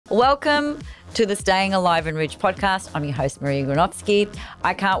Welcome to the Staying Alive and Rich podcast. I'm your host, Maria Granovsky.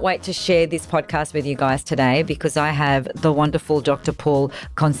 I can't wait to share this podcast with you guys today because I have the wonderful Dr. Paul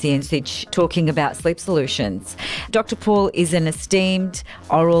Coceancig talking about sleep solutions. Dr. Paul is an esteemed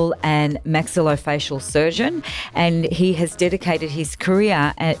oral and maxillofacial surgeon, and he has dedicated his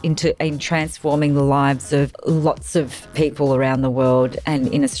career in transforming the lives of lots of people around the world and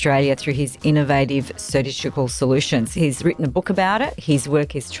in Australia through his innovative surgical solutions. He's written a book about it. His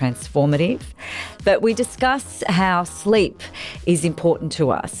work is transformative. But we discuss how sleep is important to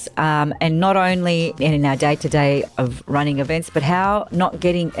us, and not only in our day-to-day of running events, but how not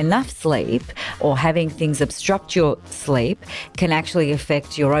getting enough sleep or having things obstruct your sleep can actually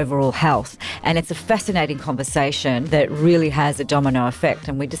affect your overall health. And it's a fascinating conversation that really has a domino effect.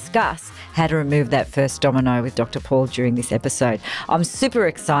 And we discuss how to remove that first domino with Dr. Paul during this episode. I'm super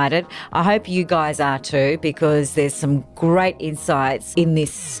excited. I hope you guys are too, because there's some great insights in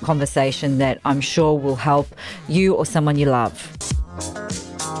this conversation that I'm sure will help you or someone you love.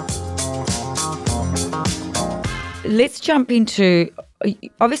 Let's jump into,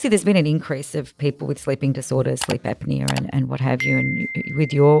 obviously there's been an increase of people with sleeping disorders, sleep apnea and what have you. And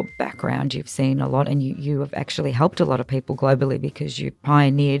with your background, you've seen a lot, and you have actually helped a lot of people globally because you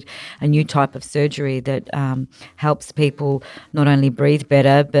pioneered a new type of surgery that helps people not only breathe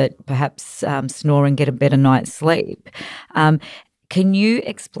better, but perhaps snore and get a better night's sleep. Can you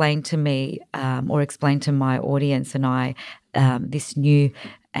explain to me or explain to my audience and I this new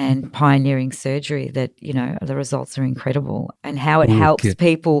and pioneering surgery that, you know, the results are incredible and how it helps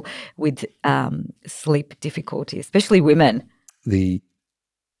people with sleep difficulty, especially women? The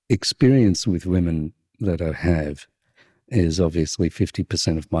experience with women that I have is obviously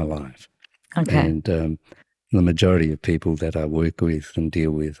 50% of my life. Okay. And the majority of people that I work with and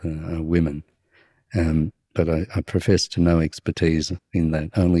deal with are women. But I profess to no expertise in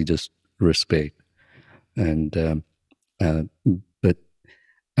that, only just respect. And but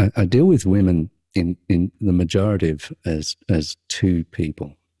I deal with women in the majority of as two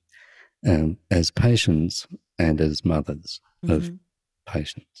people, as patients and as mothers of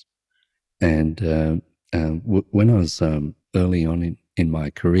patients. And when I was early on in my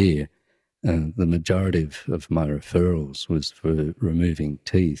career, the majority of my referrals was for removing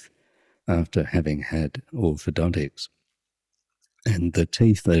teeth after having had orthodontics. And the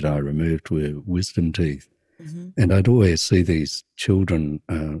teeth that I removed were wisdom teeth. And I'd always see these children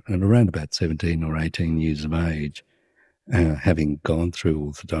at around about 17 or 18 years of age having gone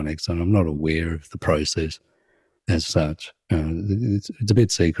through orthodontics, and I'm not aware of the process as such. It's a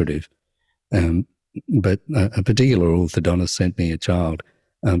bit secretive. But a particular orthodontist sent me a child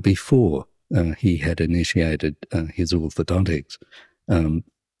before he had initiated his orthodontics.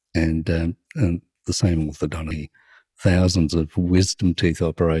 And the same orthodontist, thousands of wisdom teeth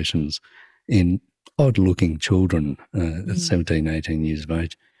operations in odd-looking children at 17, 18 years of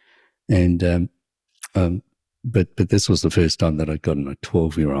age. And but this was the first time that I'd gotten a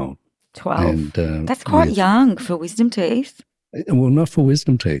 12-year-old. 12? And, that's quite young for wisdom teeth. Well, not for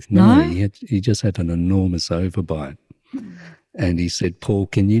wisdom teeth. No? He just had an enormous overbite. And he said, "Paul,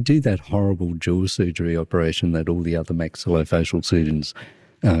 can you do that horrible jaw surgery operation that all the other maxillofacial surgeons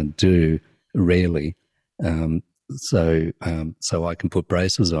do rarely, so I can put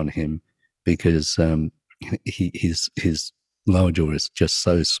braces on him because his lower jaw is just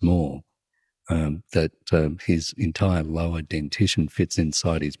so small that his entire lower dentition fits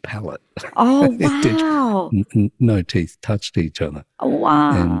inside his palate." Oh, wow. No teeth touched each other. Oh,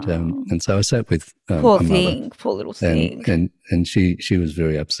 wow. And so I sat with poor a thing, mother, poor little thing. And she was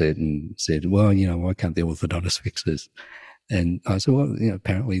very upset and said, "Well, you know, why can't the orthodontist fix this?" And I said, "Well, you know,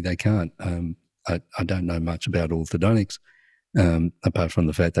 apparently they can't. I don't know much about orthodontics, apart from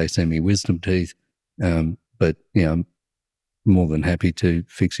the fact they send me wisdom teeth. But, you know, I'm more than happy to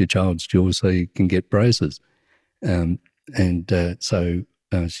fix your child's jaw so you can get braces." So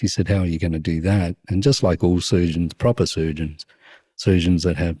she said, "How are you going to do that?" And just like all surgeons, proper surgeons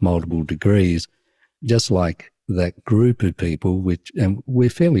that have multiple degrees, just like that group of people, which we're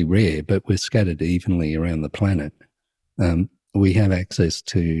fairly rare, but we're scattered evenly around the planet, we have access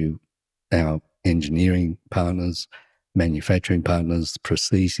to our engineering partners, manufacturing partners,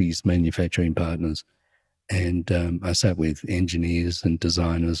 prostheses manufacturing partners. And I sat with engineers and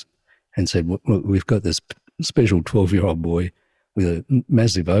designers and said, "Look, we've got this special 12-year-old boy with a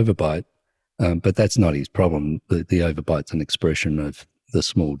massive overbite, but that's not his problem. The overbite's an expression of the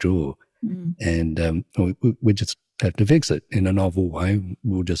small jaw. And we just have to fix it in a novel way.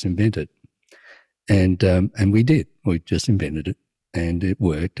 We'll just invent it." And we did. We just invented it, and it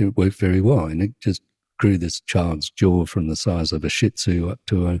worked. It worked very well, and it just grew this child's jaw from the size of a Shih Tzu up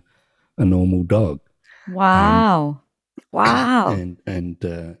to a normal dog. Wow. Wow. And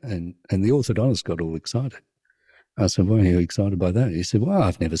the orthodontist got all excited. I said, "Why are you excited by that?" He said, "Well,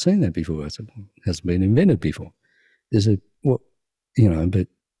 I've never seen that before." I said, "Well, it hasn't been invented before." He said, "Well, but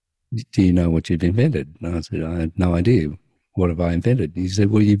do you know what you've invented?" And I said, "I have no idea. What have I invented?" He said,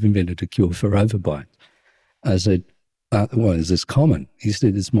 "Well, you've invented a cure for overbite." I said, "Well, is this common?" He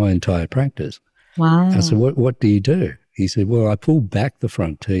said, "It's my entire practice." Wow. I said, "What do you do?" He said, "Well, I pull back the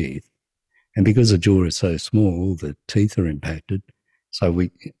front teeth, and because the jaw is so small, the teeth are impacted. So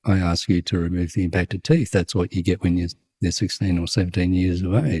I ask you to remove the impacted teeth. That's what you get when they're 16 or 17 years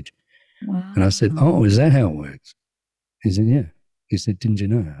of age." Wow. And I said, "Oh, is that how it works?" He said, "Yeah." He said, "Didn't you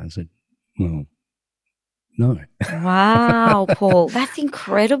know?" I said, "Well, no." Wow, Paul, that's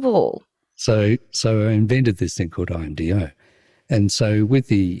incredible. So I invented this thing called IMDO. And so with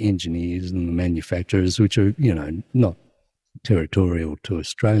the engineers and the manufacturers, which are, not territorial to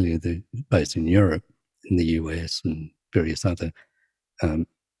Australia, they're based in Europe, in the US and various other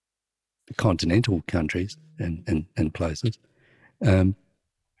continental countries and places,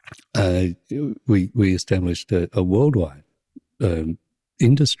 we established a worldwide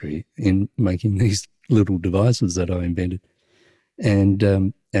industry in making these little devices that I invented. And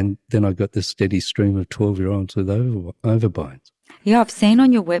then I got this steady stream of 12-year-olds with overbites. Yeah, I've seen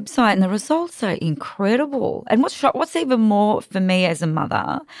on your website, and the results are incredible. And what's even more for me as a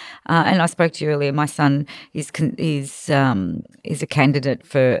mother, and I spoke to you earlier. My son is a candidate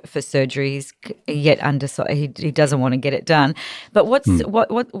for surgery. He's yet undecided. He doesn't want to get it done. But what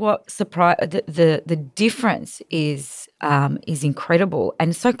surprise the difference is incredible,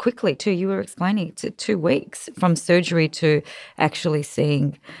 and so quickly too. You were explaining it's 2 weeks from surgery to actually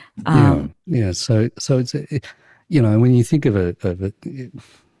seeing. Yeah. So it's. When you think of it,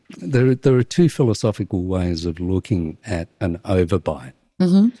 there are 2 philosophical ways of looking at an overbite.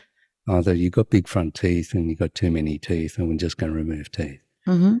 Mm-hmm. Either you've got big front teeth and you've got too many teeth and we're just going to remove teeth.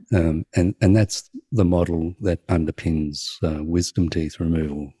 Mm-hmm. And that's the model that underpins wisdom teeth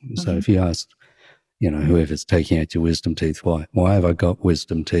removal. Mm-hmm. So if you ask, whoever's taking out your wisdom teeth, why have I got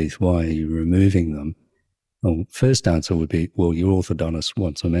wisdom teeth? Why are you removing them? Well, first answer would be, well, your orthodontist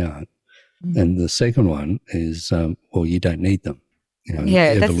wants them out. And the second one is, well, you don't need them.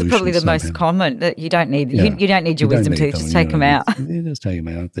 That's probably the most common. That you don't need. You don't need your wisdom teeth. Just take them out. Just take them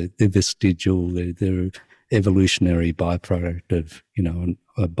out. They're vestigial. They're evolutionary byproduct of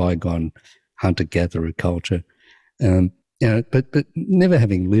a bygone hunter-gatherer culture. But never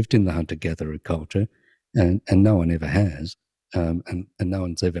having lived in the hunter-gatherer culture, and no one ever has, and no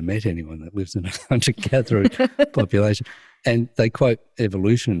one's ever met anyone that lives in a hunter-gatherer population. And they quote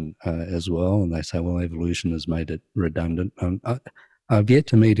evolution as well, and they say, well, evolution has made it redundant. I've yet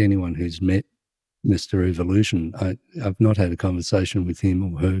to meet anyone who's met Mr. Evolution. I've not had a conversation with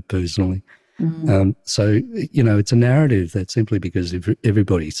him or her personally. Mm-hmm. So, it's a narrative that simply because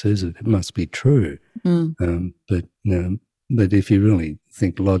everybody says it, it must be true. Mm. But if you really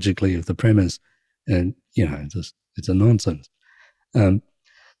think logically of the premise, and, it's a nonsense.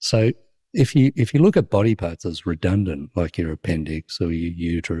 So if you look at body parts as redundant, like your appendix or your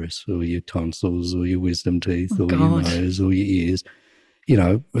uterus or your tonsils or your wisdom teeth or your nose or your ears,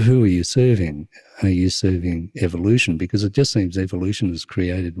 who are you serving? Are you serving evolution? Because it just seems evolution has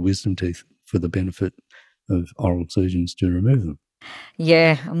created wisdom teeth for the benefit of oral surgeons to remove them.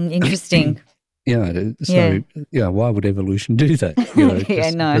 Yeah, interesting. Why would evolution do that?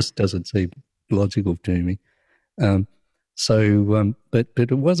 It just doesn't seem logical to me. But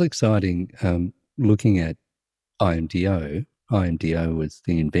it was exciting looking at IMDO. IMDO was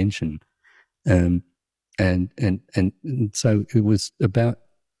the invention, and so it was about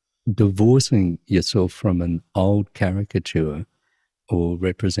divorcing yourself from an old caricature or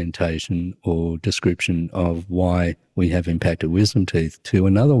representation or description of why we have impacted wisdom teeth to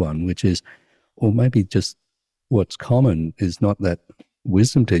another one, which is, or maybe just what's common is not that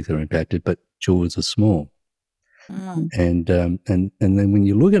wisdom teeth are impacted, but jaws are small. Mm. And then when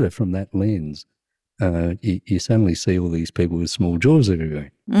you look at it from that lens, you suddenly see all these people with small jaws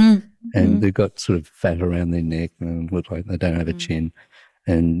everywhere. Mm. And they've got sort of fat around their neck and look like they don't have a chin.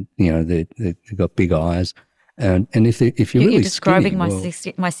 And, they've got big eyes. And if you're really describing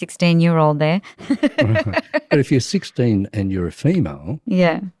skinny, my 16-year-old there. Right. But if you're 16 and you're a female,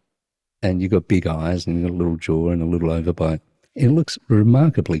 and you've got big eyes and you've got a little jaw and a little overbite, it looks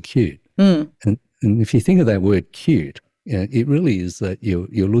remarkably cute. Mm. And if you think of that word cute, it really is that you're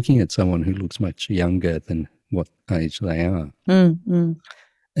looking at someone who looks much younger than what age they are. Mm.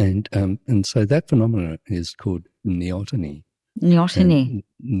 And so that phenomenon is called neoteny. Neoteny.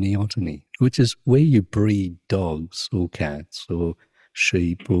 Neoteny, which is where you breed dogs or cats or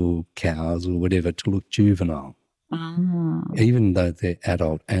sheep or cows or whatever to look juvenile. Oh. Even though they're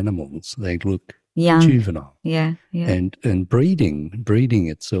adult animals, they look Young. juvenile. Yeah. And breeding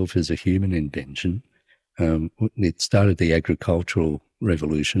itself is a human invention. It started the agricultural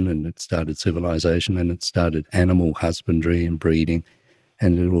revolution, and it started civilization, and it started animal husbandry and breeding,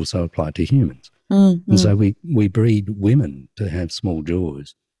 and it also applied to humans. And so we breed women to have small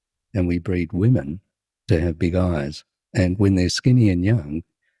jaws, and we breed women to have big eyes. And when they're skinny and young,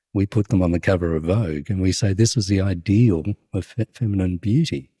 we put them on the cover of Vogue, and we say this is the ideal of feminine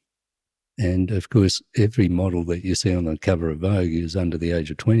beauty. And of course, every model that you see on the cover of Vogue is under the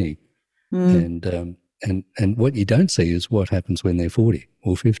age of 20. And what you don't see is what happens when they're 40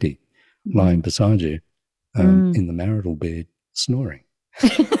 or 50, lying beside you in the marital bed, snoring.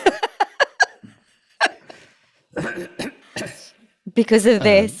 Because of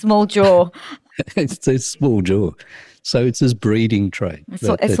their small jaw. It's their small jaw. So it's this breeding trait.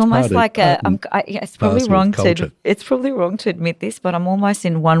 It's almost like it's probably wrong to admit this, but I'm almost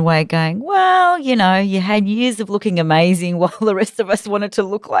in one way going, well, you had years of looking amazing while the rest of us wanted to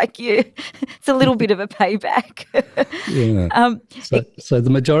look like you. It's a little bit of a payback. Yeah. So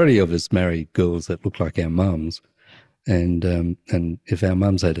the majority of us marry girls that look like our mums, and if our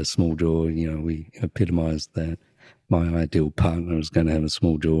mums had a small jaw, we epitomised that. My ideal partner was going to have a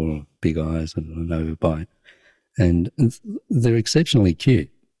small jaw, or big eyes, and an overbite. And they're exceptionally cute.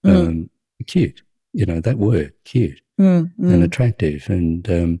 Cute, that word, cute and attractive.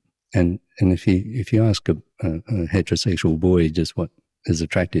 And if you ask a heterosexual boy just what is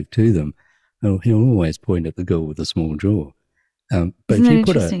attractive to them, he'll always point at the girl with a small jaw. But if you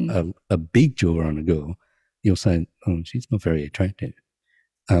put a big jaw on a girl, you'll say, oh, she's not very attractive.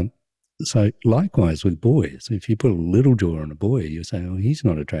 So likewise with boys, if you put a little jaw on a boy, you'll say, oh, he's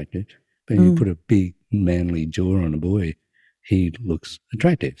not attractive. But if you put a big manly jaw on a boy, he looks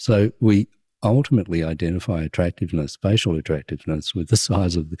attractive. So we ultimately identify attractiveness, facial attractiveness, with the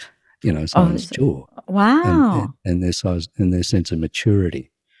size of someone's jaw. Wow. And their size and their sense of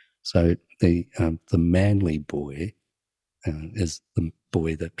maturity. So the manly boy is the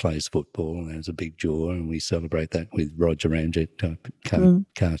boy that plays football and has a big jaw, and we celebrate that with Roger Ramjet type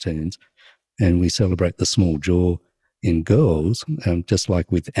cartoons. And we celebrate the small jaw in girls, just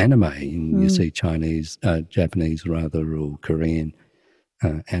like with anime. And you see Chinese, Japanese rather, or Korean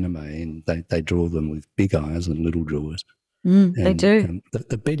anime, and they draw them with big eyes and little jaws. They do.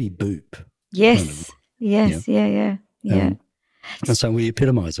 The Betty Boop. Yes. Yes. Yeah. And so we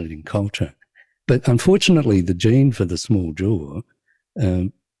epitomise it in culture. But unfortunately, the gene for the small jaw,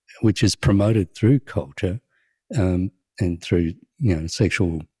 which is promoted through culture and through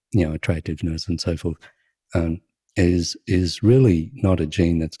sexual attractiveness and so forth, is really not a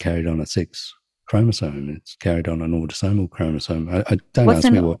gene that's carried on a sex chromosome. It's carried on an autosomal chromosome. Don't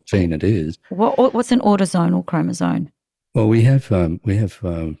ask me what gene it is. What's an autosomal chromosome? Well, we have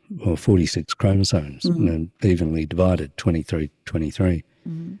 46 chromosomes, evenly divided, 23.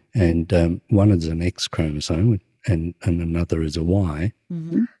 And one is an X chromosome and another is a Y.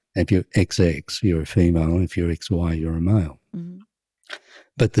 If you're XX, you're a female. If you're XY, you're a male.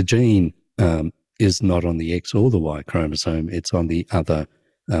 But the gene is not on the X or the Y chromosome. It's on the other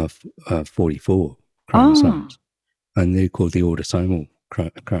 44 chromosomes. And they're called the autosomal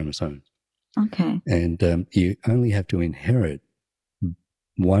chromosomes. Okay. And you only have to inherit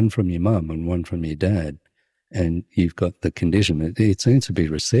one from your mum and one from your dad, and you've got the condition. It seems to be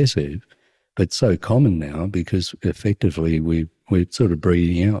recessive, but so common now because effectively we're sort of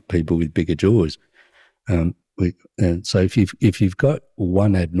breeding out people with bigger jaws. So if you've got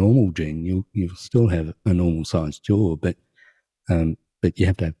one abnormal gene, you'll still have a normal sized jaw, but you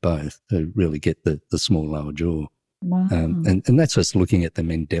have to have both to really get the small lower jaw. Wow. And that's just looking at the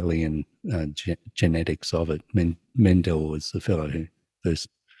Mendelian genetics of it. Mendel was the fellow who first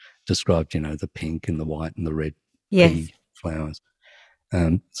described, the pink and the white and the red pea flowers.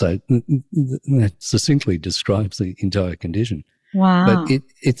 So that succinctly describes the entire condition. Wow. But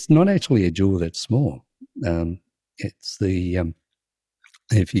it's not actually a jaw that's small. It's the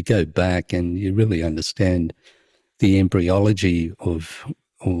if you go back and you really understand the embryology or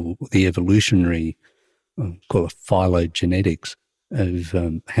the evolutionary, call it phylogenetics of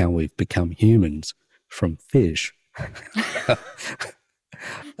how we've become humans from fish.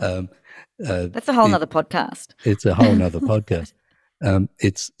 That's a whole nother podcast. It's a whole nother podcast.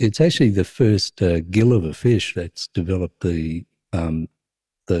 It's actually the first gill of a fish that's developed the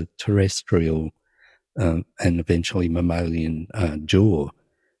terrestrial and eventually mammalian jaw,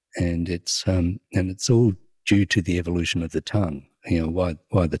 and it's all due to the evolution of the tongue. why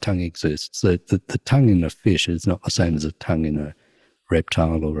the tongue exists. The tongue in a fish is not the same as a tongue in a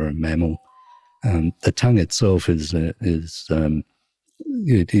reptile or a mammal. The tongue itself it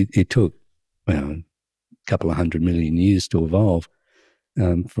took a couple of 100 million years to evolve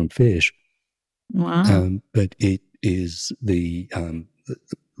from fish. Wow. But it is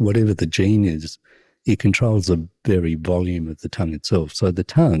whatever the gene is, it controls the very volume of the tongue itself. So the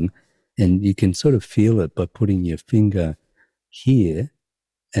tongue, and you can sort of feel it by putting your finger here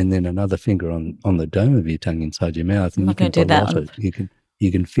and then another finger on the dome of your tongue inside your mouth, and you can allot it.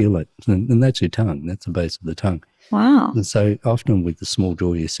 You can feel it, and that's your tongue. That's the base of the tongue. Wow. And so often with the small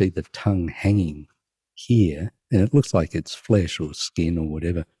jaw, you see the tongue hanging here, and it looks like it's flesh or skin or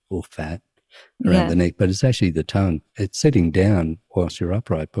whatever, or fat around the neck, but it's actually the tongue. It's sitting down whilst you're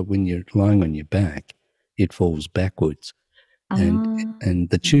upright, but when you're lying on your back, it falls backwards. And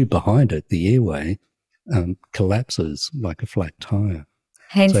the tube behind it, the airway, collapses like a flat tire.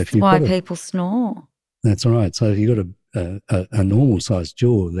 Hence why people snore. That's right. So if you've got a normal sized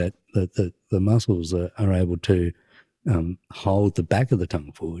jaw, that the muscles are able to hold the back of the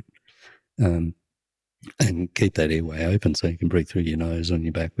tongue forward and keep that airway open so you can breathe through your nose on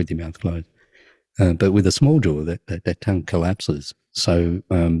your back with your mouth closed. But with a small jaw, that tongue collapses. So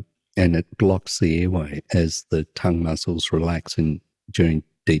and it blocks the airway as the tongue muscles relax during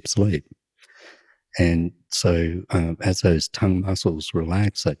deep sleep. And so as those tongue muscles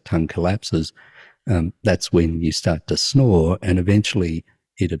relax, that tongue collapses, that's when you start to snore, and eventually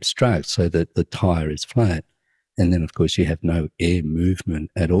it obstructs so that the tire is flat. And then, of course, you have no air movement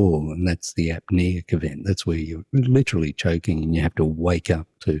at all, and that's the apneic event. That's where you're literally choking and you have to wake up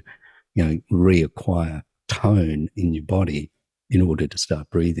to, reacquire tone in your body in order to start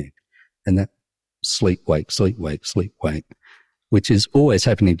breathing. And that sleep, wake, which is always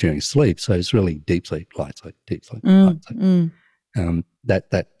happening during sleep. So it's really deep sleep, light sleep, deep sleep, light sleep.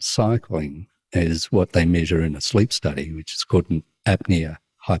 That cycling is what they measure in a sleep study, which is called an apnea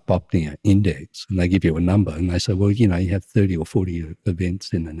hypopnea index. And they give you a number and they say, well, you have 30 or 40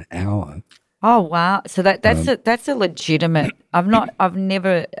 events in an hour. Oh, wow. So that's a legitimate, I've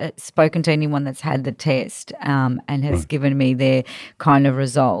never spoken to anyone that's had the test and has given me their kind of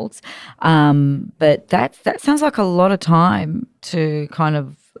results. But that sounds like a lot of time to kind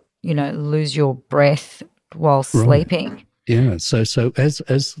of, lose your breath while sleeping. Yeah. So as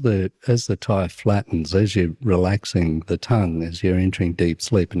the tire flattens, as you're relaxing the tongue, as you're entering deep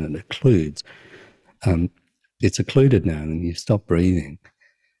sleep and it occludes, it's occluded now and you stop breathing.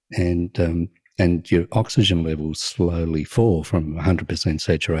 And your oxygen levels slowly fall from 100%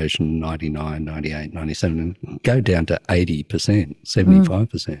 saturation, 99, 98, 97, and go down to 80%,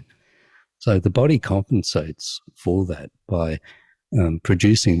 75%. So the body compensates for that by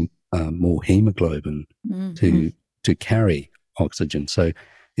producing more hemoglobin to carry oxygen. So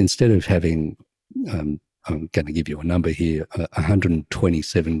instead of having, I'm going to give you a number here,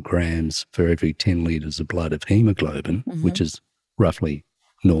 127 grams for every 10 litres of blood of hemoglobin, which is roughly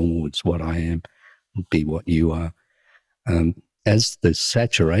normal, it's what I am, would be what you are. As the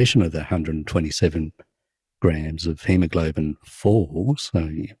saturation of the 127 grams of hemoglobin falls, so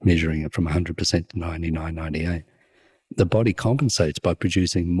you're measuring it from 100% to 99, 98, the body compensates by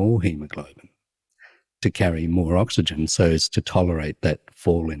producing more hemoglobin to carry more oxygen so as to tolerate that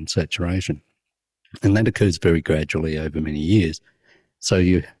fall in saturation. And that occurs very gradually over many years. So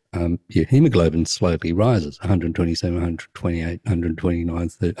your hemoglobin slowly rises, 127, 128, 129,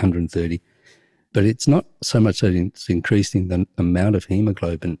 130. But it's not so much that it's increasing the amount of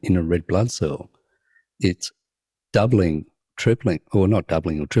hemoglobin in a red blood cell. It's doubling, tripling, or not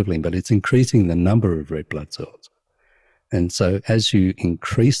doubling or tripling, but it's increasing the number of red blood cells. And so as you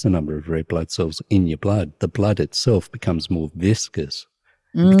increase the number of red blood cells in your blood, the blood itself becomes more viscous.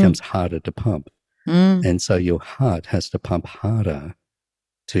 It becomes harder to pump. And so your heart has to pump harder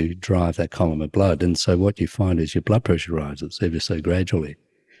to drive that column of blood. And so what you find is your blood pressure rises ever so gradually.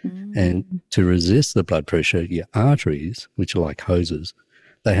 And to resist the blood pressure, your arteries, which are like hoses,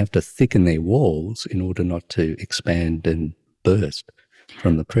 they have to thicken their walls in order not to expand and burst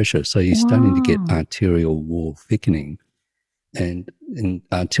from the pressure. So you're starting to get arterial wall thickening. And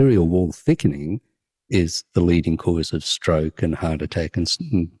arterial wall thickening is the leading cause of stroke and heart attack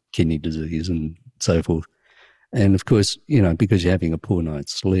and kidney disease and so forth. And of course, because you're having a poor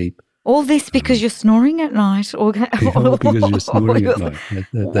night's sleep. All this because you're snoring at night? All because you're snoring at night.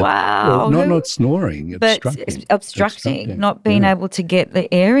 Wow. Well, not snoring, but obstructing, not being able to get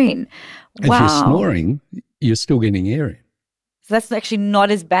the air in. Wow. If you're snoring, you're still getting air in. So that's actually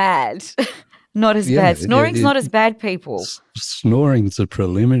not as bad. Not as bad. Snoring's not as bad, people. Snoring's a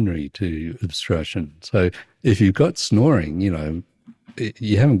preliminary to obstruction. So if you've got snoring,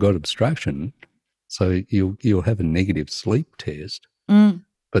 you haven't got obstruction, so you'll have a negative sleep test.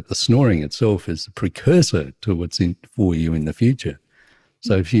 But the snoring itself is a precursor to what's in for you in the future.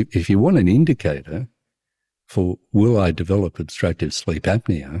 So if you want an indicator for will I develop obstructive sleep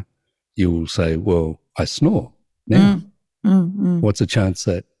apnea, you will say, well, I snore now. What's the chance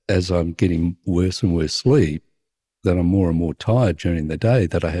that as I'm getting worse and worse sleep, that I'm more and more tired during the day,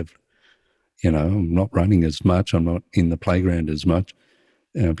 that I have, I'm not running as much, I'm not in the playground as much,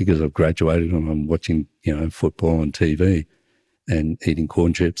 because I've graduated and I'm watching, football on TV and eating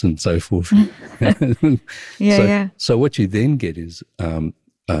corn chips and so forth. So what you then get is an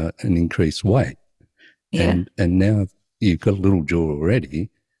increased weight. And now you've got a little jaw already,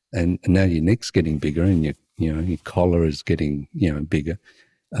 and now your neck's getting bigger, and your collar is getting bigger.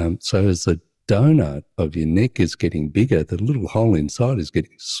 So as the donut of your neck is getting bigger, the little hole inside is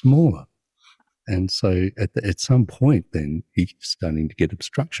getting smaller. And so at some point, then you're starting to get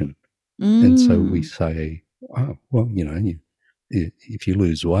obstruction. And so we say, oh, well, if you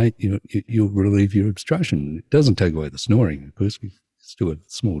lose weight, you'll relieve your obstruction. It doesn't take away the snoring, of course. We've still got a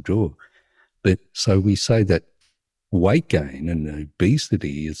small jaw. But so we say that weight gain and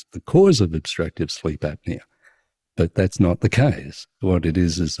obesity is the cause of obstructive sleep apnea. But that's not the case. What it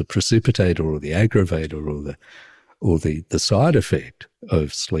is the precipitator or the aggravator or the side effect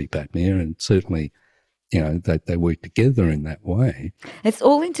of sleep apnea, and certainly, that they work together in that way. It's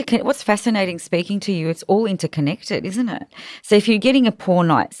all interconnected. What's fascinating speaking to you, it's all interconnected, isn't it? So if you're getting a poor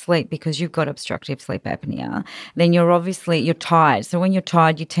night's sleep because you've got obstructive sleep apnea, then you're tired. So when you're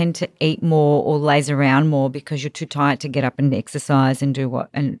tired, you tend to eat more or laze around more because you're too tired to get up and exercise and do what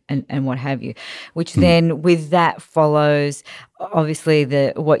have you, which then with that follows obviously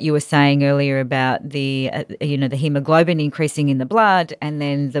what you were saying earlier about the the hemoglobin increasing in the blood, and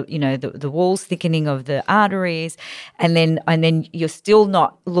then the walls thickening of the arteries, and then you're still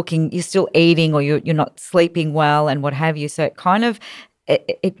not you're still eating, or you're not sleeping well and what have you. So it kind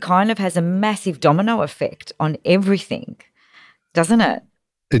of has a massive domino effect on everything, doesn't it?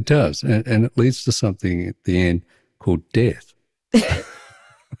 It does, and it leads to something at the end called death.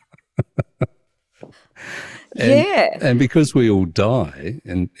 And because we all die,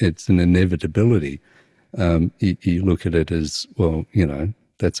 and it's an inevitability, you look at it as, well,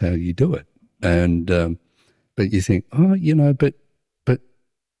 that's how you do it. And but you think, but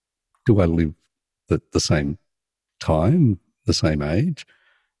do I live the same time, the same age?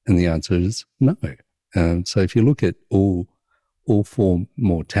 And the answer is no. So if you look at all form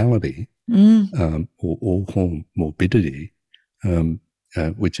mortality, or all form morbidity,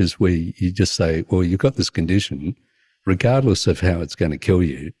 which is where you just say, well, you've got this condition, regardless of how it's going to kill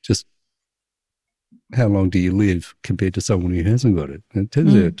you, just how long do you live compared to someone who hasn't got it? And it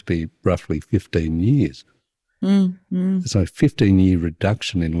turns out to be roughly 15 years. So 15-year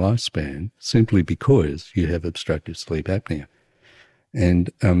reduction in lifespan simply because you have obstructive sleep apnea. And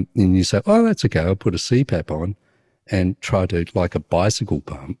you say, oh, that's okay, I'll put a CPAP on and try to, like a bicycle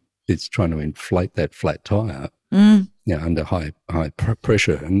pump, it's trying to inflate that flat tire. Under high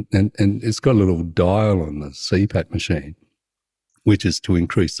pressure, and it's got a little dial on the CPAP machine, which is to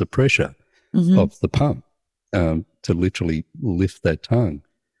increase the pressure of the pump, to literally lift that tongue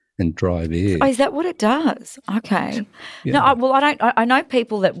and drive air. Oh, is that what it does? Okay. Yeah. No, I know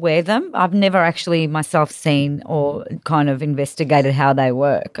people that wear them. I've never actually myself seen or kind of investigated how they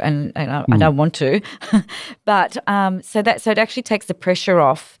work, and I don't want to. But so it actually takes the pressure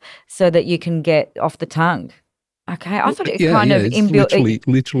off so that you can get off the tongue. Okay, I thought it it's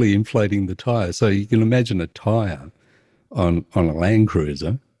literally inflating the tire. So you can imagine a tire on a Land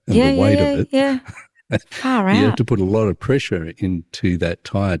Cruiser and the weight of it. Yeah. Far out. You have to put a lot of pressure into that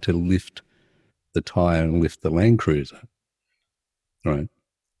tire to lift the tire and lift the Land Cruiser. Right.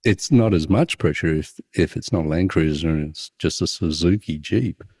 It's not as much pressure if it's not a Land Cruiser and it's just a Suzuki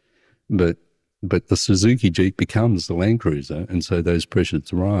Jeep, but the Suzuki Jeep becomes the Land Cruiser, and so those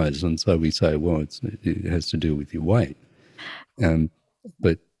pressures rise, and so we say, well, it has to do with your weight,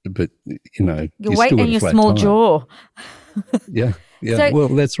 but your weight and your small jaw. Yeah. So, well,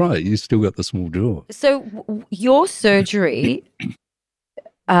 that's right. You still got the small jaw. So your surgery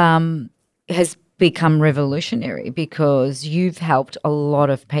has become revolutionary because you've helped a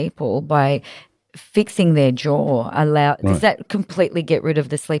lot of people by fixing their jaw. Does that completely get rid of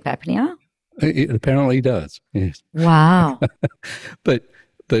the sleep apnea? It apparently does, yes. Wow. but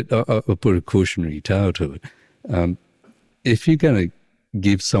I'll put a cautionary tale to it. If you're going to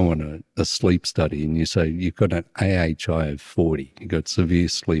give someone a sleep study and you say you've got an AHI of 40, you've got severe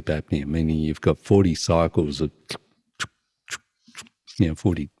sleep apnea, meaning you've got 40 cycles of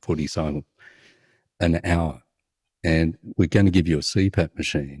 40 cycles an hour, and we're going to give you a CPAP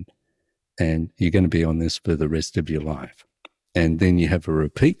machine, and you're going to be on this for the rest of your life. And then you have a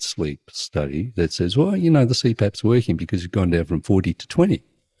repeat sleep study that says, well, the CPAP's working because you've gone down from 40 to 20.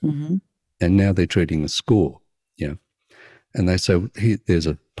 Mm-hmm. And now they're treating a score. Yeah. And they say there's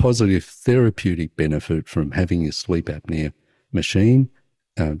a positive therapeutic benefit from having your sleep apnea machine.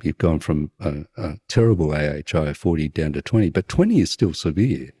 You've gone from a terrible AHI of 40 down to 20, but 20 is still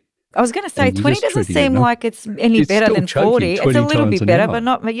severe. I was going to say And 20 doesn't seem like it's any better still than choking 40. It's a little bit better, but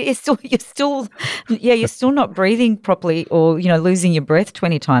not. You're still not breathing properly, or losing your breath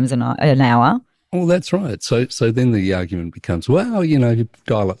 20 times an hour. Well, that's right. So then the argument becomes, well, you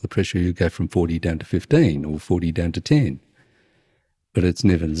dial up the pressure, you go from 40 down to 15 or 40 down to 10, but it's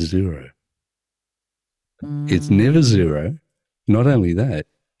never zero. It's never zero. Not only that,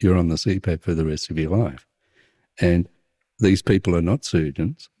 you're on the CPAP for the rest of your life, and these people are not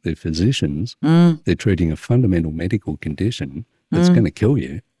surgeons, they're physicians. They're treating a fundamental medical condition that's going to kill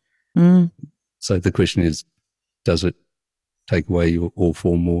you. So the question is, does it take away your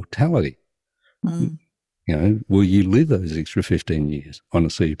awful mortality? Will you live those extra 15 years on a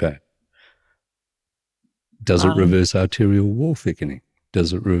CPAP? Does it reverse arterial wall thickening?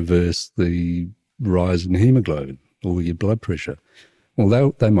 Does it reverse the rise in hemoglobin or your blood pressure?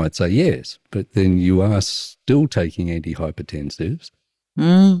 Well, they might say yes, but then you are still taking antihypertensives.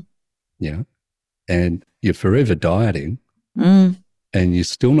 Yeah. And you're forever dieting. And you're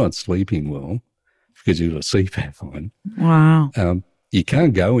still not sleeping well because you've got a CPAP on. Wow. You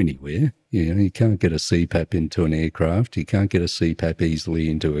can't go anywhere. You can't get a CPAP into an aircraft. You can't get a CPAP easily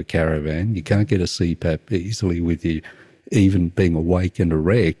into a caravan. You can't get a CPAP easily with you even being awake and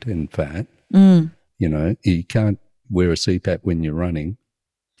erect and fat. You can't wear a CPAP when you're running.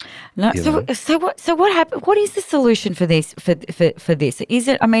 No. So what happened? What is the solution for this? For this, is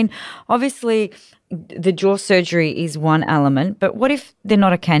it? I mean, obviously, the jaw surgery is one element, but what if they're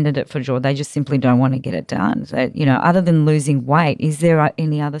not a candidate for jaw? They just simply don't want to get it done. So, other than losing weight, is there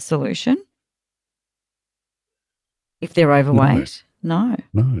any other solution? If they're overweight, no.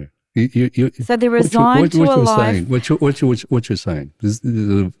 So they're resigned to a life. What you're saying is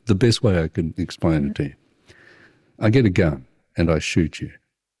the best way I can explain it to you. I get a gun and I shoot you.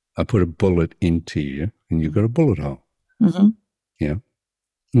 I put a bullet into you and you've got a bullet hole. Yeah.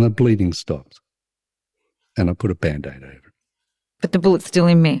 And the bleeding stops. And I put a Band-Aid over it. But the bullet's still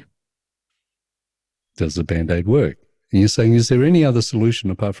in me. Does the Band-Aid work? And you're saying, is there any other solution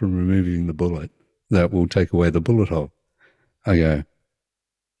apart from removing the bullet that will take away the bullet hole? I go,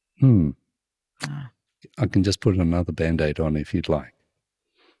 I can just put another Band-Aid on if you'd like.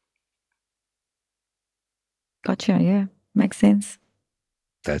 Gotcha, yeah. Makes sense.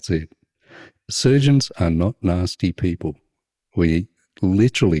 That's it. Surgeons are not nasty people. We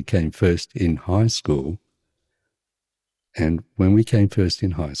literally came first in high school, and when we came first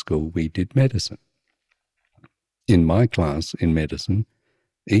in high school, we did medicine. In my class in medicine,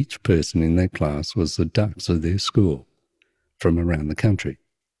 each person in that class was the ducks of their school from around the country.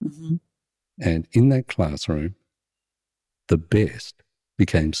 And in that classroom, the best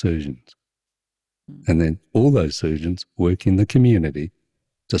became surgeons. And then all those surgeons work in the community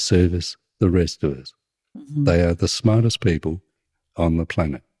to service the rest of us. They are the smartest people on the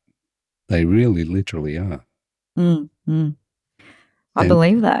planet. They really, literally are. I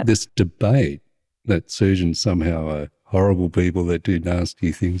believe that. This debate that surgeons somehow are horrible people that do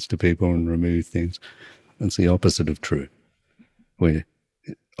nasty things to people and remove things, that's the opposite of true. Where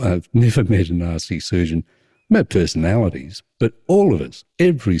I've never met a nasty surgeon. I've met personalities, but all of us,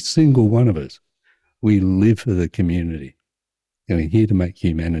 every single one of us, we live for the community. And we're here to make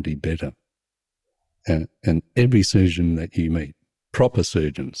humanity better. And every surgeon that you meet, proper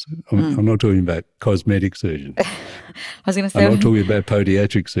surgeons, I'm not talking about cosmetic surgeons. I was going to say, I'm not talking about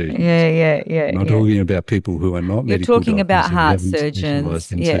podiatric surgeons. Yeah. I'm not talking about people who are not medical doctors. You're talking about heart surgeons.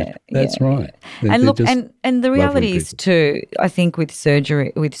 That's right. And look, and the reality is too, I think with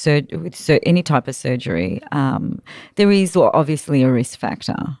surgery, with any type of surgery, there is obviously a risk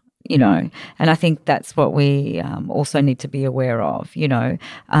factor. And I think that's what we also need to be aware of,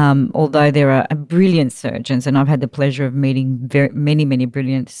 although there are brilliant surgeons, and I've had the pleasure of meeting many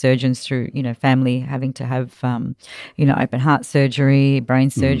brilliant surgeons through, family having to have, open heart surgery, brain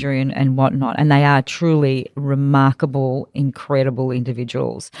surgery and whatnot. And they are truly remarkable, incredible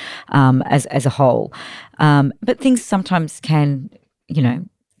individuals as a whole. But things sometimes can,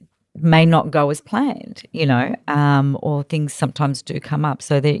 may not go as planned, or things sometimes do come up.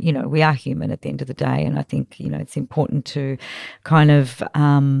 So that, we are human at the end of the day. And I think, it's important to kind of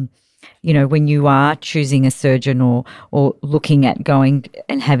when you are choosing a surgeon or looking at going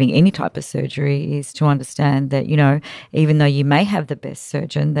and having any type of surgery, is to understand that, even though you may have the best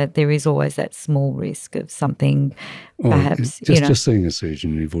surgeon, that there is always that small risk of something perhaps, just seeing a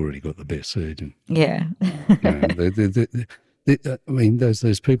surgeon, you've already got the best surgeon. Yeah. I mean,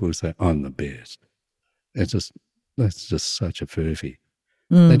 those people who say, I'm the best. That's just such a furphy.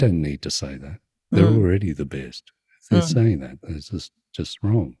 They don't need to say that. They're already the best. If they're saying that, it's just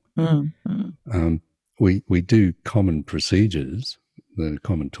wrong. We do common procedures that are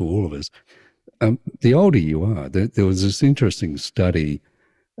common to all of us. The older you are, there was this interesting study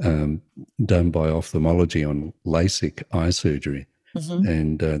done by ophthalmology on LASIK eye surgery.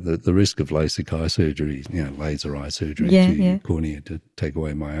 And the risk of LASIK eye surgery, laser eye surgery to your cornea to take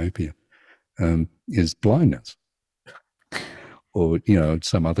away myopia, is blindness or,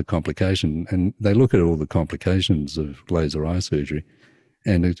 some other complication. And they look at all the complications of laser eye surgery,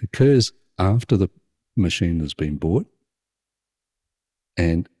 and it occurs after the machine has been bought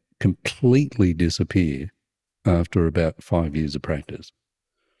and completely disappear after about 5 years of practice.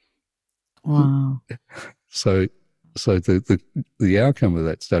 Wow. So the outcome of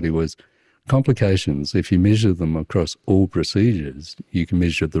that study was complications. If you measure them across all procedures, you can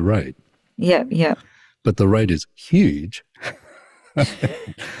measure the rate. Yeah. But the rate is huge,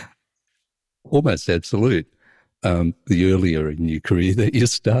 almost absolute. The earlier in your career that you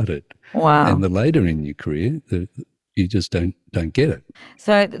started, and the later in your career, you just don't get it.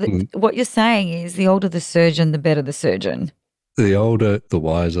 So what you're saying is, the older the surgeon, the better the surgeon. The older, the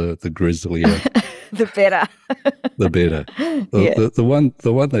wiser, the grislier. The better. The better. The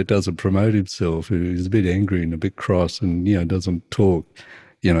one that doesn't promote himself, who is a bit angry and a bit cross and doesn't talk,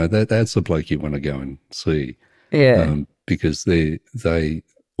 that's the bloke you want to go and see. Yeah. Because they've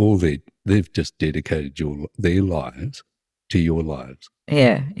just dedicated their lives to your lives.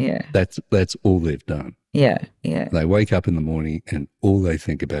 Yeah. That's all they've done. Yeah. They wake up in the morning and all they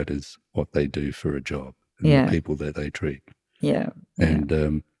think about is what they do for a job and the people that they treat. Yeah. And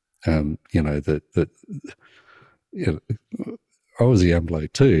I was a young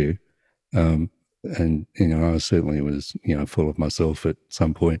bloke too, and I certainly was full of myself at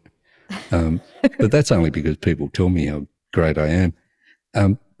some point, but that's only because people tell me how great I am.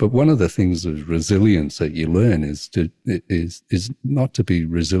 But one of the things of resilience that you learn is not to be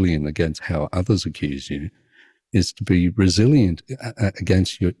resilient against how others accuse you, is to be resilient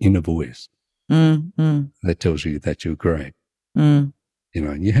against your inner voice that tells you that you're great. And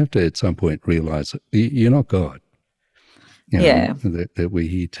you have to at some point realize that you're not God. That we're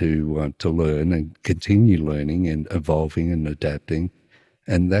here to learn and continue learning and evolving and adapting,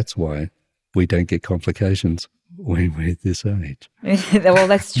 and that's why we don't get complications when we're this age. Well,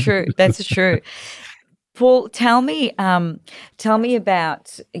 that's true. That's true. Paul, tell me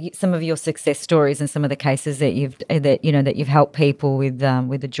about some of your success stories and some of the cases that you've helped people with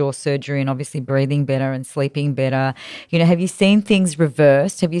the jaw surgery and obviously breathing better and sleeping better. Have you seen things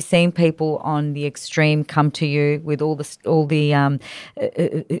reversed? Have you seen people on the extreme come to you with all the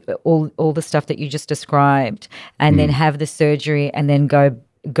stuff that you just described, and then have the surgery and then go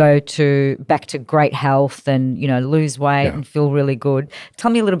back to great health and lose weight and feel really good? Tell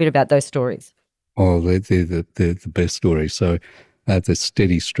me a little bit about those stories. Oh, they're the best stories. So I have this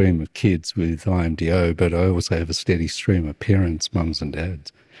steady stream of kids with IMDO, but I also have a steady stream of parents, mums and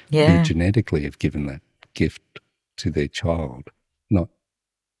dads, who genetically have given that gift to their child, not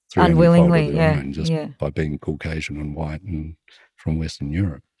through unwillingly, any fault of their own, just by being Caucasian and white and from Western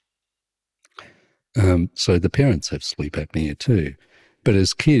Europe. So the parents have sleep apnea too. But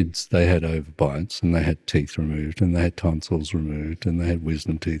as kids, they had overbites and they had teeth removed and they had tonsils removed and they had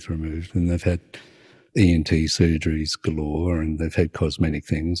wisdom teeth removed and they've had ENT surgeries galore and they've had cosmetic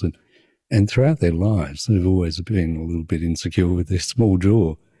things. And throughout their lives, they've always been a little bit insecure with their small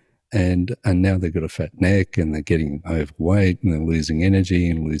jaw. And now they've got a fat neck and they're getting overweight and they're losing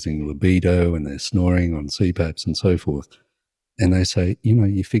energy and losing libido and they're snoring on CPAPs and so forth. And they say,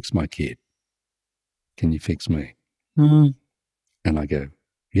 you fix my kid. Can you fix me? Mm. And I go,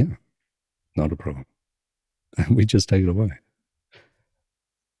 yeah, not a problem. And we just take it away.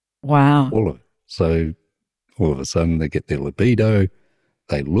 Wow. All of it. So all of a sudden they get their libido.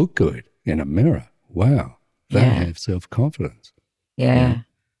 They look good in a mirror. Wow. They have self-confidence. Yeah.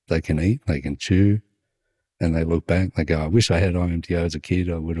 They can eat, they can chew, and they look back, they go, I wish I had IMDO as a kid.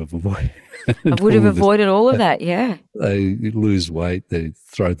 I would have avoided all of that, yeah. They lose weight. They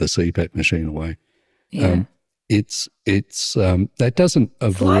throw the CPAP machine away. Yeah. It's that doesn't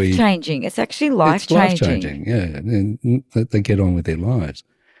avoid... It's life-changing. It's actually life-changing. It's life-changing, yeah. And they get on with their lives.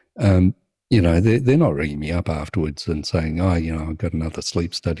 they're not ringing me up afterwards and saying, oh, I've got another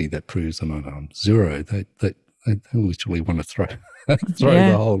sleep study that proves I'm on zero. They literally want to throw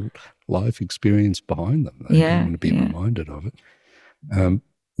the whole life experience behind them. They don't want to be reminded of it.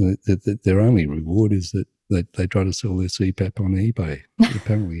 Their only reward is that they try to sell their CPAP on eBay. It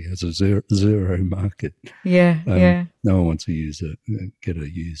apparently has a zero market. No one wants to get a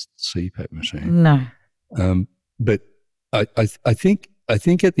used CPAP machine. No. But I think at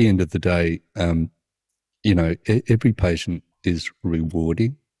the end of the day, every patient is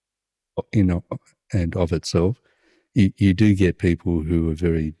rewarding, and of itself. You do get people who are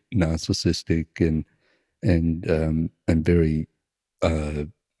very narcissistic and very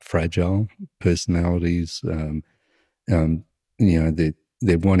fragile personalities. They're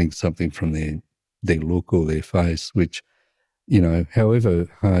wanting something from their look or their face, which, however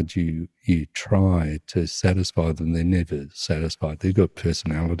hard you try to satisfy them, they're never satisfied. They've got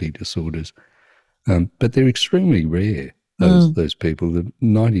personality disorders, but they're extremely rare. Those people, the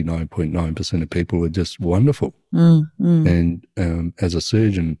 99.9% of people are just wonderful. And as a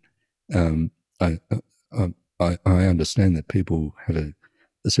surgeon, I understand that people have a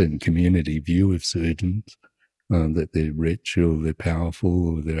certain community view of surgeons, that they're rich or they're powerful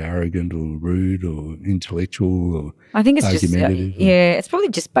or they're arrogant or rude or intellectual or I think it's argumentative. It's probably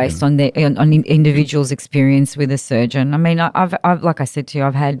just based on the individual's experience with a surgeon. I mean, I've like I said to you,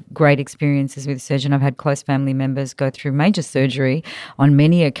 I've had great experiences with a surgeon. I've had close family members go through major surgery on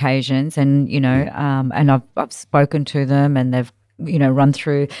many occasions, and and I've spoken to them, and they've run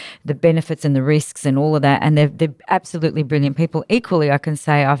through the benefits and the risks and all of that, and they're absolutely brilliant people. Equally, I can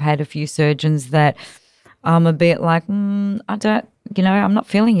say I've had a few surgeons that I'm a bit like, I don't, I'm not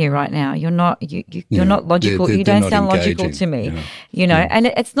feeling you right now. You're not, you're not logical. You don't sound logical to me, and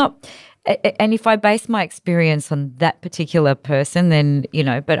it's not. And if I base my experience on that particular person, then,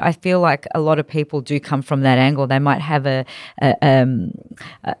 but I feel like a lot of people do come from that angle. They might have a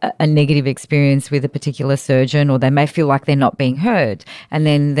negative experience with a particular surgeon, or they may feel like they're not being heard. And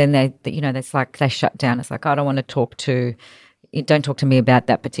then they, it's like they shut down. It's like, I don't want to don't talk to me about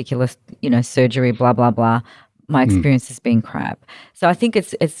that particular, surgery, blah, blah, blah. My experience has been crap. So I think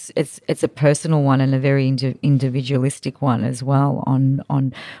it's a personal one and a very individualistic one as well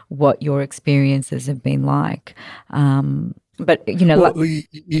on what your experiences have been like. But,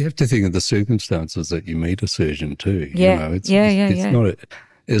 you have to think of the circumstances that you meet a surgeon too. It's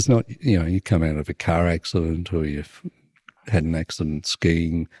not, you come out of a car accident, or you've had an accident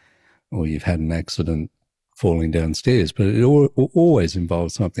skiing, or you've had an accident falling downstairs, but it always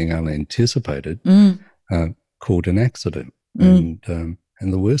involves something unanticipated, called an accident. And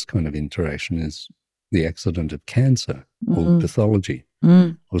the worst kind of interaction is the accident of cancer or pathology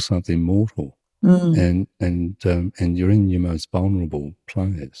or something mortal. And you're in your most vulnerable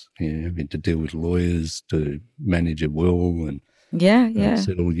place. You're having to deal with lawyers to manage your will and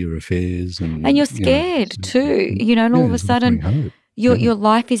settle your affairs, and you're scared too. And all of a sudden your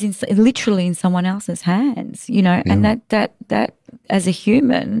life is literally in someone else's hands. And that as a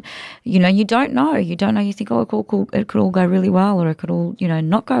human, you don't know. You think, oh, cool, it could all go really well, or it could all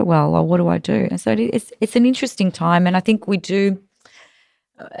not go well, or what do I do? And so it's an interesting time, and I think we do.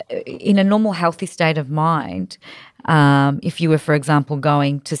 In a normal, healthy state of mind, if you were, for example,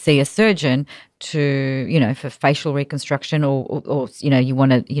 going to see a surgeon for facial reconstruction, or you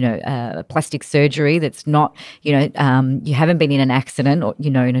want a plastic surgery that's not, you haven't been in an accident, or,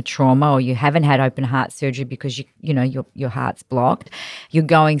 in a trauma, or you haven't had open heart surgery because your heart's blocked, you're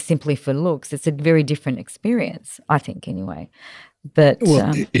going simply for looks. It's a very different experience, I think, anyway. But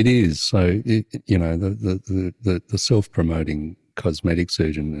it is. So, the self-promoting cosmetic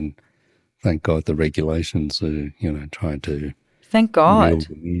surgeon, and thank God the regulations are, trying to thank God reel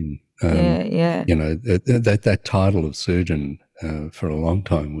them in. That title of surgeon for a long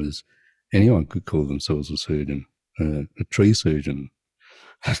time was anyone could call themselves a surgeon, a tree surgeon,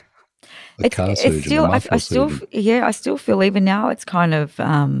 a car surgeon, a muffler surgeon. I still feel even now it's kind of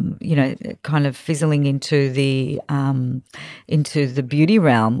kind of fizzling into the beauty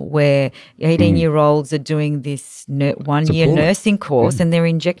realm, where 18-year-olds are doing this 1-year nursing course, and they're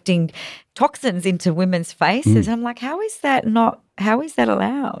injecting toxins into women's faces. I'm like, how is that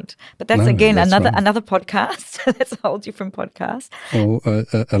allowed? But that's another podcast. That's a whole different podcast. Well,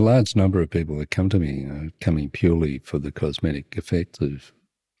 a large number of people that come to me are coming purely for the cosmetic effects of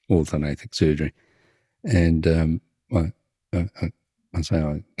orthognathic surgery, and I say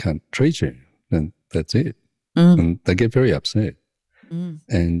I can't treat you, and that's it. And they get very upset,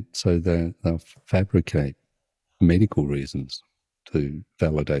 and so they'll fabricate medical reasons to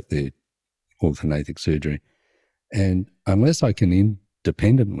validate their orthognathic surgery. And unless I can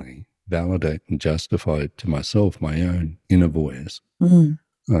independently validate and justify to myself, my own inner voice,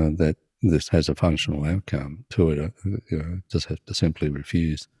 that this has a functional outcome to it. Just have to simply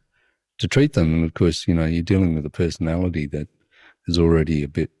refuse to treat them. And of course, you're dealing with a personality that is already a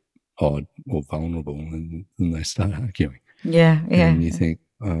bit odd or vulnerable, and they start arguing. Yeah, yeah. And you think,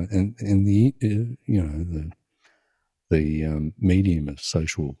 and the the medium of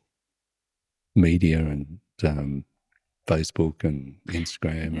social media and Facebook and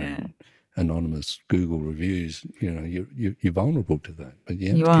Instagram and anonymous Google reviews, you're vulnerable to that. But you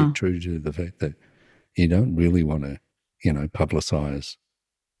have to keep true to the fact that you don't really want to, publicise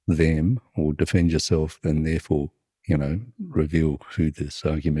them or defend yourself and therefore, reveal who this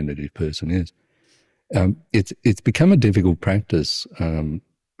argumentative person is. It's become a difficult practice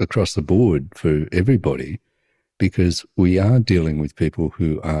across the board for everybody, because we are dealing with people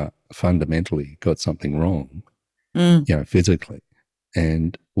who are fundamentally got something wrong, physically.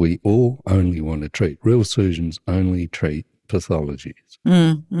 And we all only want to treat, real surgeons only treat pathologies,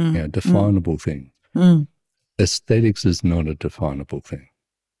 definable things. Aesthetics is not a definable thing.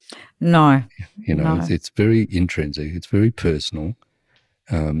 No. It's very intrinsic, it's very personal,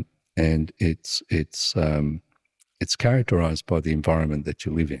 and it's characterized by the environment that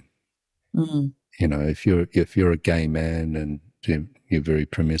you live in. If you're a gay man and you're very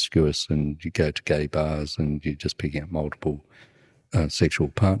promiscuous and you go to gay bars and you're just picking up multiple sexual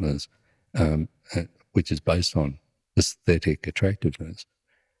partners, which is based on aesthetic attractiveness,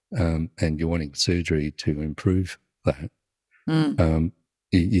 and you're wanting surgery to improve that,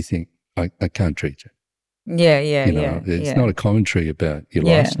 you think, I can't treat you. Yeah. It's not a commentary about your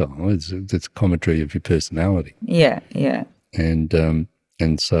lifestyle. It's a commentary of your personality. Yeah.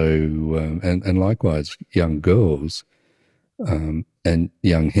 And so, and likewise, young girls and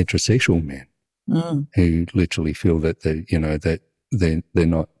young heterosexual men who literally feel that they're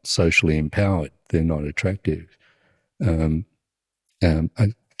not socially empowered, they're not attractive. Can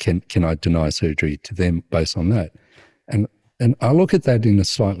I deny surgery to them based on that? And I look at that in a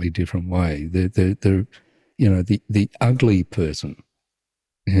slightly different way. The ugly person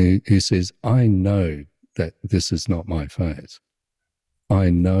who says, I know that this is not my face. I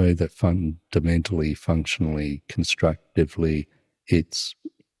know that fundamentally, functionally, constructively, it's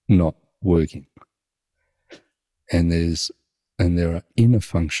not working. And there are inner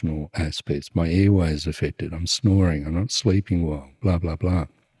functional aspects. My airway is affected. I'm snoring. I'm not sleeping well, blah, blah, blah.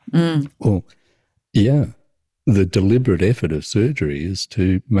 Well, yeah, the deliberate effort of surgery is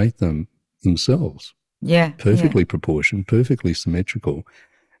to make them themselves. Perfectly proportioned, perfectly symmetrical.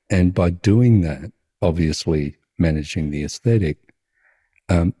 And by doing that, obviously managing the aesthetic,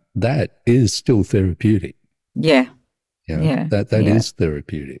 that is still therapeutic. That is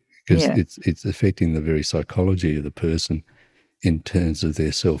therapeutic, because it's affecting the very psychology of the person in terms of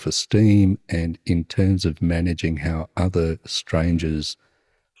their self-esteem and in terms of managing how other strangers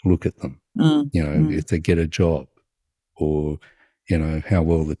look at them. If they get a job, or how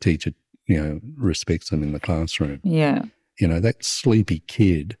well the teacher respects them in the classroom. That sleepy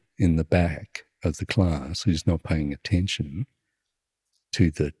kid in the back of the class who's not paying attention to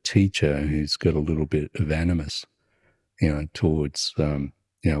the teacher, who's got a little bit of animus, towards,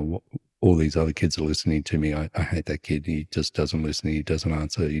 all these other kids are listening to me. I hate that kid. He just doesn't listen. He doesn't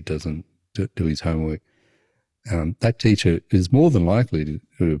answer. He doesn't do his homework. That teacher is more than likely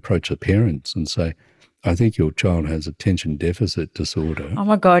to approach the parents and say, I think your child has attention deficit disorder. Oh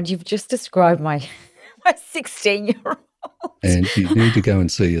my God, you've just described my 16-year-old. And you need to go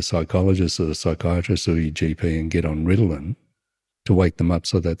and see a psychologist or a psychiatrist or your GP and get on Ritalin to wake them up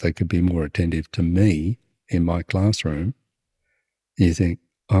so that they could be more attentive to me in my classroom. You think,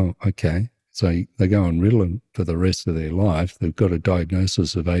 oh, okay. So they go on Ritalin for the rest of their life. They've got a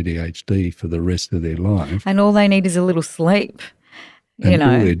diagnosis of ADHD for the rest of their life. And all they need is a little sleep. And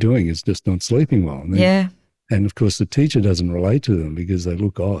all they're doing is just not sleeping well. And of course, the teacher doesn't relate to them because they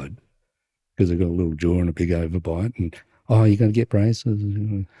look odd, because they've got a little jaw and a big overbite. And, oh, you're going to get braces.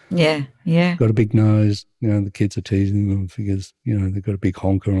 Got a big nose. The kids are teasing them because, they've got a big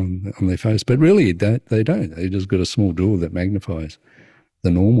honker on their face. But really, they don't. They just got a small jaw that magnifies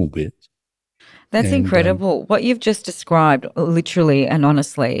the normal bits. That's incredible. What you've just described, literally and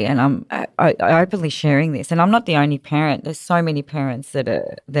honestly, and I'm openly sharing this, and I'm not the only parent. There's so many parents that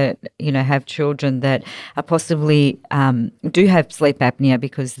have children that are possibly do have sleep apnea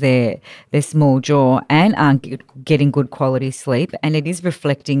because they're small jaw and aren't getting good quality sleep, and it is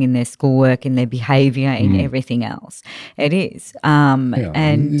reflecting in their schoolwork, in their behaviour, in everything else. It is,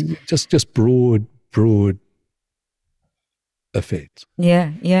 and just broad effects.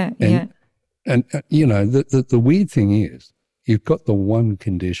 And the weird thing is, you've got the one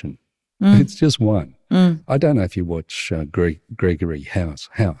condition It's just one. I don't know if you watch Gregory House.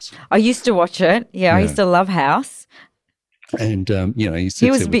 I used to watch it. Yeah, I used to love House. And, he sits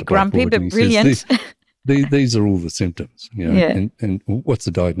He was there a with bit the grumpy, blackboard and but he brilliant. says, these are all the symptoms, Yeah. and what's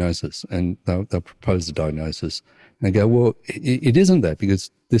the diagnosis? And they'll propose the diagnosis. And they go, well, it isn't that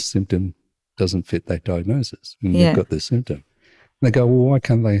because this symptom doesn't fit that diagnosis. And they've got this symptom. And they go, well, why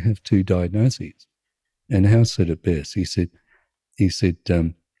can't they have two diagnoses? And House said it best. He said,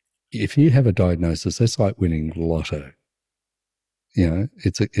 if you have a diagnosis, that's like winning the lotto.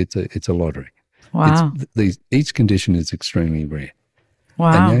 It's a lottery. Wow. Each condition is extremely rare.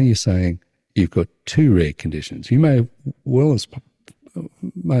 Wow. And now you're saying you've got two rare conditions. You may as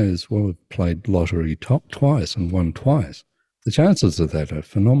well have played lottery twice and won twice. The chances of that are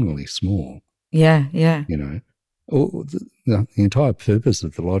phenomenally small. Yeah. The entire purpose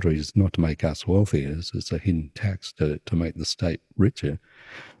of the lottery is not to make us wealthier. It's a hidden tax to make the state richer.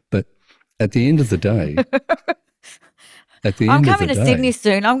 But at the end of the day, I'm coming to Sydney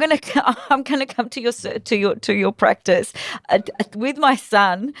soon. I'm gonna come to your practice with my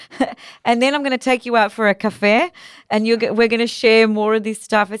son, and then I'm gonna take you out for a cafe, and we're gonna share more of this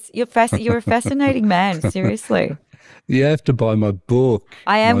stuff. You're a fascinating man, seriously. You have to buy my book.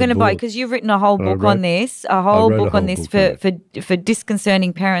 I am going to buy, because you've written a whole book on this, for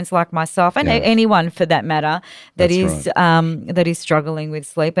disconcerting parents like myself and anyone for that matter that is struggling with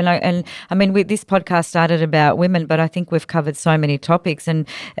sleep. And I mean, this podcast started about women, but I think we've covered so many topics. And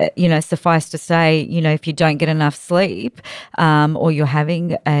suffice to say, if you don't get enough sleep, or you're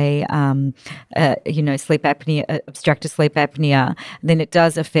having a sleep apnea, obstructive sleep apnea, then it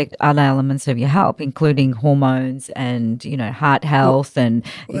does affect other elements of your health, including hormones and heart health and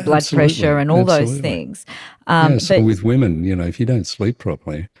blood pressure and all those things. So with women, if you don't sleep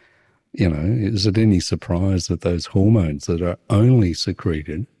properly, is it any surprise that those hormones that are only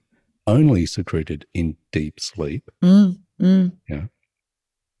secreted in deep sleep? Is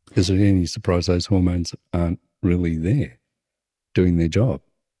it any surprise those hormones aren't really there doing their job?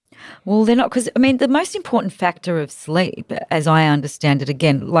 Well, they're not, because, the most important factor of sleep, as I understand it,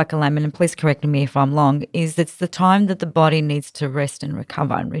 again, like a layman, and please correct me if I'm wrong, is it's the time that the body needs to rest and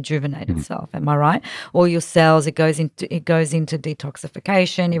recover and rejuvenate itself. Am I right? All your cells, it goes into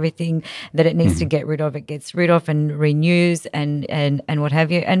detoxification, everything that it needs to get rid of, it gets rid of and renews and what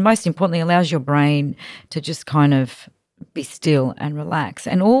have you. And most importantly, allows your brain to just kind of be still and relax.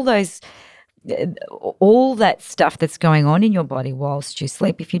 And all that stuff that's going on in your body whilst you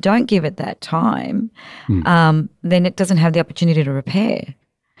sleep, if you don't give it that time, then it doesn't have the opportunity to repair.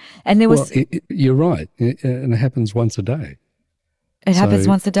 And you're right, and it happens once a day. It happens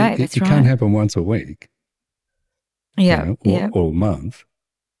once a day. That's right. It can't happen once a week. Yeah, or a month.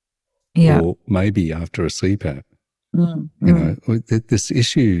 Yeah, or maybe after a CPAP. This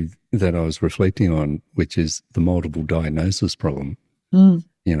issue that I was reflecting on, which is the multiple diagnosis problem.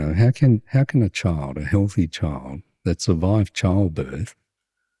 How can a child, a healthy child that survived childbirth,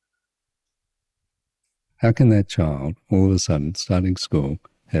 how can that child all of a sudden, starting school,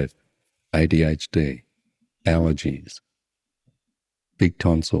 have ADHD, allergies, big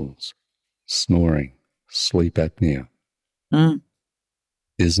tonsils, snoring, sleep apnea,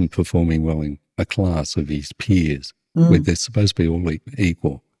 isn't performing well in a class of his peers where they're supposed to be all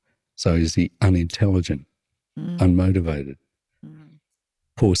equal? So is he unintelligent, unmotivated?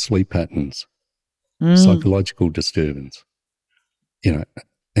 Poor sleep patterns, psychological disturbance, and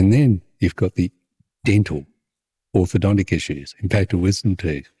then you've got the dental, orthodontic issues, impacted wisdom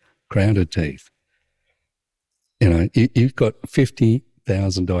teeth, crowded teeth. You've got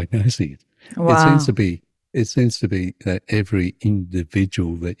 50,000 diagnoses. Wow. It seems to be that every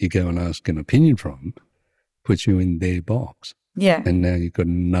individual that you go and ask an opinion from puts you in their box. Yeah. And now you've got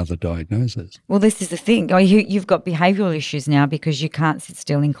another diagnosis. Well, this is the thing. You've got behavioural issues now because you can't sit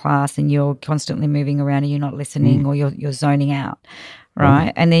still in class and you're constantly moving around and you're not listening or you're zoning out,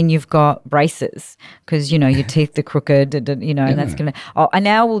 right? And then you've got braces because, your teeth are crooked, and that's going to – and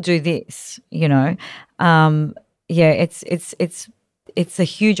now we'll do this, it's a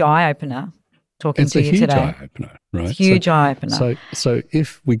huge eye-opener talking to you today. It's a huge eye-opener, right? It's a huge eye-opener. So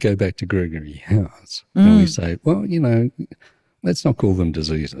if we go back to Gregory House and we say, well, let's not call them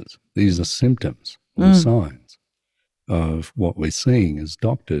diseases. These are symptoms or signs of what we're seeing as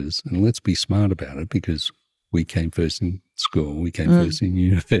doctors, and let's be smart about it because we came first in school, we came first in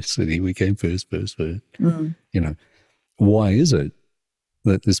university, we came first. Why is it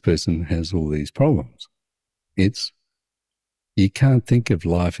that this person has all these problems? You can't think of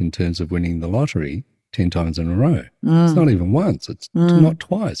life in terms of winning the lottery 10 times in a row. It's not even once. It's not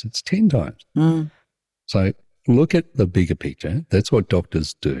twice. It's 10 times. So look at the bigger picture. That's what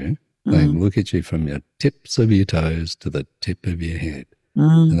doctors do. They look at you from your tips of your toes to the tip of your head,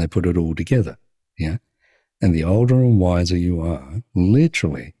 and they put it all together. Yeah. And the older and wiser you are,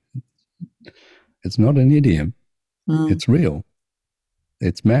 literally, it's not an idiom. It's real.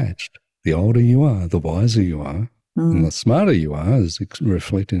 It's matched. The older you are, the wiser you are, and the smarter you are is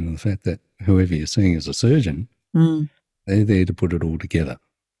reflected in the fact that whoever you're seeing as a surgeon, they're there to put it all together.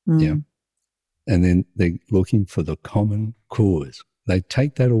 Yeah. And then they're looking for the common cause. They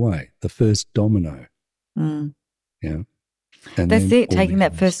take that away, the first domino. Yeah. And that's it, taking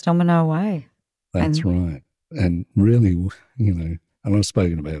that first domino away. That's right. And really, and I've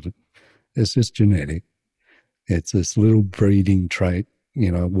spoken about it, it's just genetic. It's this little breeding trait,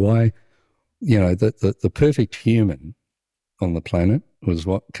 why, the perfect human on the planet was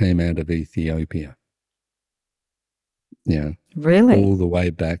what came out of Ethiopia. Yeah. Really? All the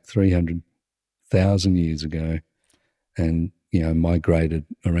way back 300,000 years ago, and, migrated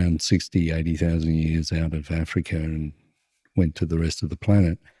around 60, 80,000 years out of Africa and went to the rest of the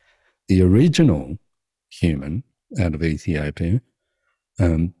planet. The original human out of Ethiopia,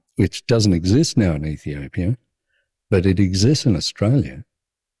 which doesn't exist now in Ethiopia, but it exists in Australia.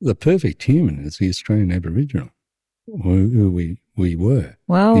 The perfect human is the Australian Aboriginal, who we were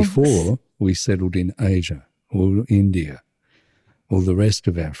before we settled in Asia or India or the rest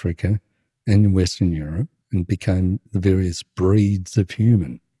of Africa and Western Europe and became the various breeds of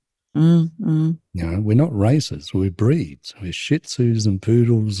human. We're not races, we're breeds. We're Shih Tzus and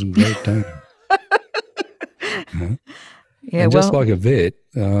Poodles and Great Danes. Yeah, and just like a vet,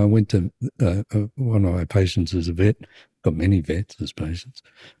 I went to one of my patients is a vet, got many vets as patients,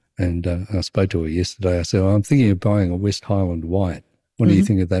 and I spoke to her yesterday. I said, I'm thinking of buying a West Highland White. What do you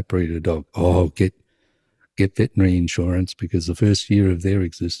think of that breed of dog? Oh, get veterinary insurance because the first year of their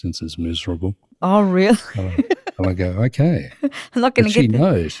existence is miserable. Oh, really? And I go, okay. I'm not going to get. She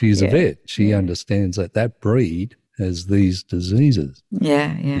knows. She's a vet. She understands that breed has these diseases.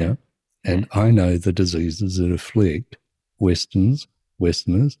 Yeah. And I know the diseases that afflict Westerners,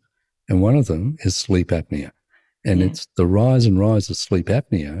 and one of them is sleep apnea. And it's the rise of sleep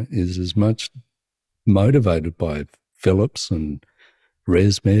apnea is as much motivated by Philips and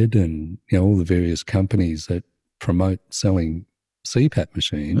ResMed and all the various companies that promote selling CPAP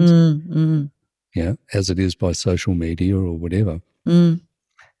machines, as it is by social media or whatever.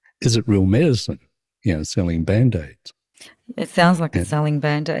 Is it real medicine? Selling Band-Aids. It sounds like it's selling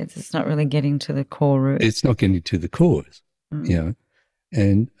Band-Aids. It's not really getting to the core root. It's not getting to the cause.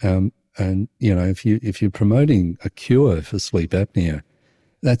 And if you're promoting a cure for sleep apnea,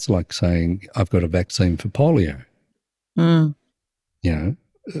 that's like saying I've got a vaccine for polio.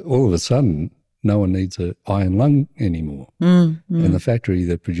 All of a sudden, no one needs an iron lung anymore. And the factory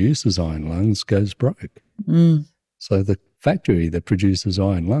that produces iron lungs goes broke. So the factory that produces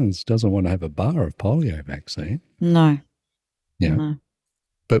iron lungs doesn't want to have a bar of polio vaccine. No. No.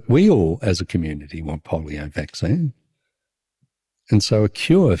 But we all, as a community, want polio vaccine. And so a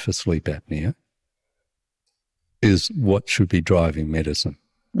cure for sleep apnea is what should be driving medicine.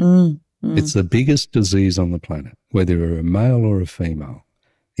 It's the biggest disease on the planet, whether you're a male or a female.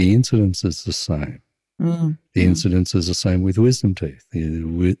 The incidence is the same. The incidence is the same with wisdom teeth.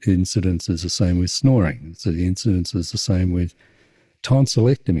 The incidence is the same with snoring. So the incidence is the same with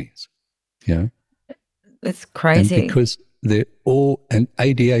tonsillectomies. It's crazy. And because they're all, and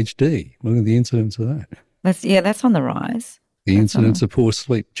ADHD, look at the incidence of that. That's on the rise. The incidence of poor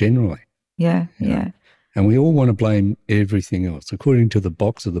sleep generally. Yeah. And we all want to blame everything else according to the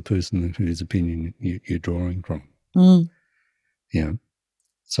box of the person whose opinion you're drawing from.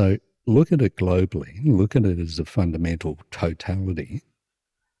 So look at it globally, look at it as a fundamental totality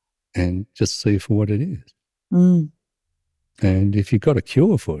and just see for what it is. And if you've got a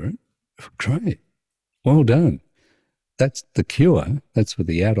cure for it, great, well done. That's the cure, that's for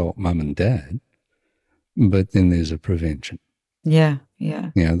the adult mum and dad, but then there's a prevention. Yeah.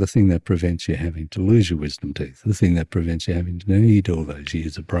 The thing that prevents you having to lose your wisdom teeth, the thing that prevents you having to need all those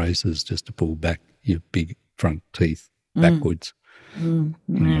years of braces just to pull back your big front teeth backwards, to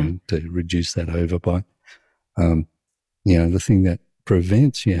reduce that overbite. The thing that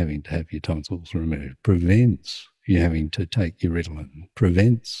prevents you having to have your tonsils removed, prevents you having to take your Ritalin,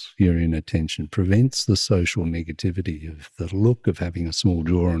 prevents your inattention, prevents the social negativity of the look of having a small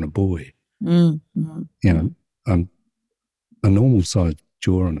jaw on a boy. A normal sized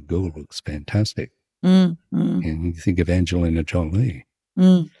jaw on a girl looks fantastic. And you think of Angelina Jolie.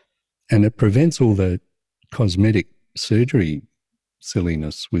 And it prevents all the cosmetic surgery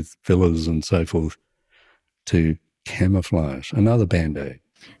silliness with fillers and so forth to camouflage. Another Band-Aid.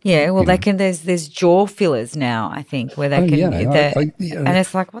 Yeah, well, You they know? can. There's jaw fillers now, I think, where they Oh can. yeah, And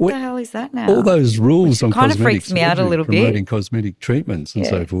it's like, what the hell is that now? all those rules Which on kind of freaks cosmetic me out a surgery little promoting bit. cosmetic treatments and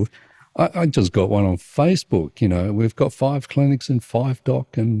Yeah. so forth. I just got one on Facebook. You know, we've got 5 clinics in 5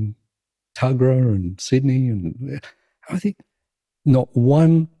 Dock and Tuggerah and Sydney, and I think not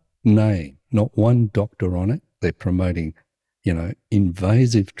one name, not one doctor on it. They're promoting, you know,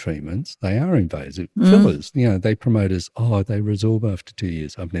 invasive treatments. They are invasive. Fillers, you know, they promote as, oh, they resorb after 2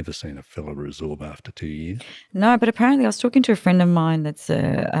 years. I've never seen a filler resorb after 2 years. No, but apparently I was talking to a friend of mine that's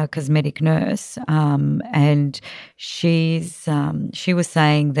a cosmetic nurse, and she was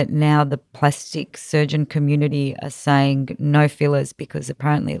saying that now the plastic surgeon community are saying no fillers because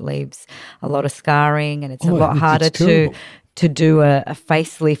apparently it leaves a lot of scarring and it's a lot harder to do a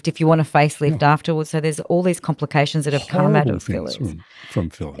facelift if you want a facelift afterwards. So there's all these complications that have come out of things fillers. from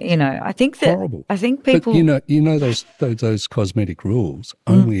fillers. You know, I think that horrible. I think people. But you know those cosmetic rules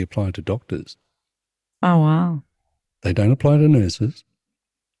only apply to doctors. Oh wow. They don't apply to nurses.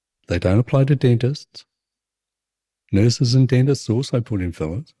 They don't apply to dentists. Nurses and dentists also put in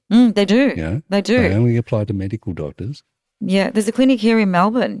fillers. They do. Yeah, They do. They only apply to medical doctors. Yeah, there's a clinic here in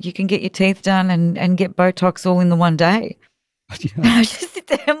Melbourne. You can get your teeth done and get Botox all in the one day. Yeah. I just sit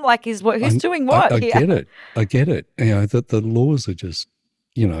there, I'm like, who's doing what? I get it. I get it. You know, that the laws are just,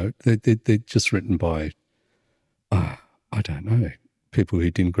 you know, they're just written by, I don't know, people who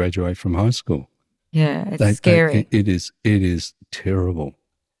didn't graduate from high school. Yeah, it's scary. It is terrible.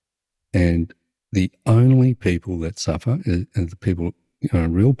 And the only people that suffer are the people, you know,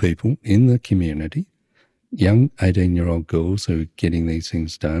 real people in the community, young 18-year-old girls who are getting these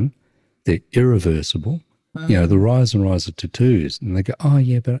things done. They're irreversible. You know, the rise and rise of tattoos, and they go, oh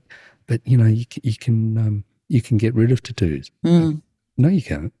yeah, but you know, you can get rid of tattoos. No, you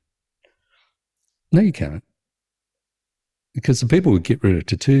can't. No, you can't. Because the people who get rid of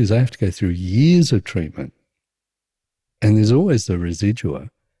tattoos, they have to go through years of treatment, and there's always the residua.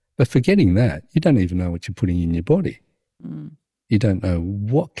 But forgetting that, you don't even know what you're putting in your body. You don't know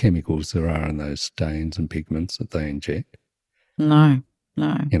what chemicals there are in those stains and pigments that they inject. No.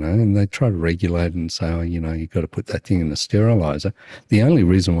 You know, and they try to regulate and say, oh, you know, you've got to put that thing in a sterilizer. The only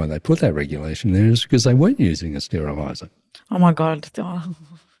reason why they put that regulation there is because they weren't using a sterilizer. Oh my God.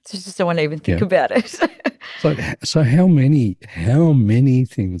 Just don't want to even think about it. So how many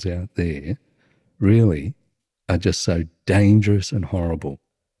things out there really are just so dangerous and horrible?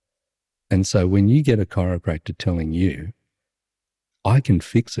 And so when you get a chiropractor telling you, I can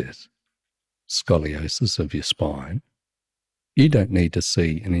fix this scoliosis of your spine, you don't need to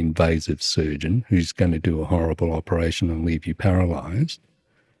see an invasive surgeon who's going to do a horrible operation and leave you paralyzed.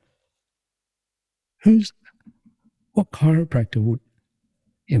 What chiropractor would,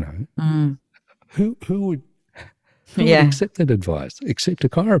 you know, who would accept that advice, except a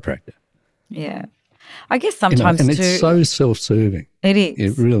chiropractor? Yeah. I guess sometimes and it's so self-serving. It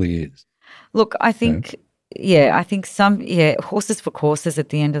is. It really is. Look, I think... I think horses for courses at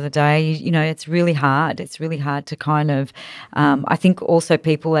the end of the day, you know, it's really hard. It's really hard to kind of, I think also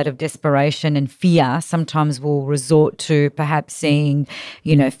people out of desperation and fear sometimes will resort to perhaps seeing,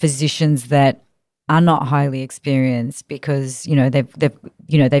 you know, physicians that are not highly experienced because, you know, they've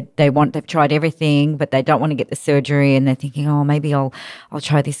tried everything, but they don't want to get the surgery, and they're thinking, oh, maybe I'll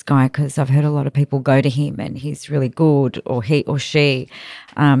try this guy because I've heard a lot of people go to him and he's really good, or he or she.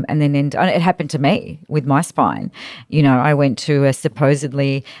 And then it happened to me with my spine. You know, I went to a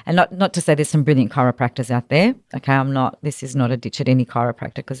supposedly, and not to say there's some brilliant chiropractors out there. Okay, this is not a ditch at any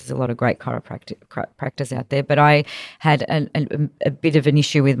chiropractor because there's a lot of great chiropractors out there. But I had a bit of an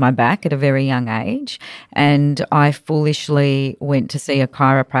issue with my back at a very young age, and I foolishly went to see a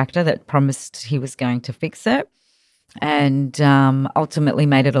chiropractor that promised he was going to fix it, and ultimately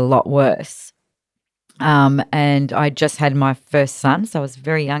made it a lot worse. And I just had my first son, so I was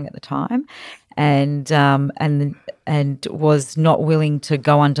very young at the time, and was not willing to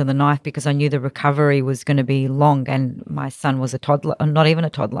go under the knife because I knew the recovery was going to be long, and my son was a toddler, not even a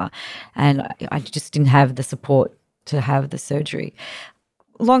toddler, and I just didn't have the support to have the surgery.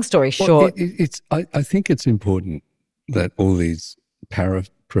 Long story short, I think it's important that all these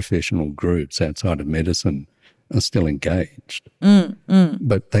paraprofessional groups outside of medicine are still engaged,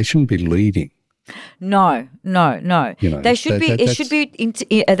 but they shouldn't be leading. No. You know, they should be.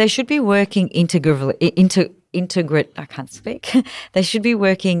 They should be working integrate. I can't speak. They should be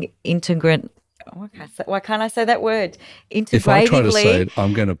working integrate. Why can't I say that word? Integratively. If I try to say it,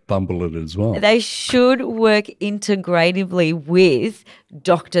 I'm going to bumble it as well. They should work integratively with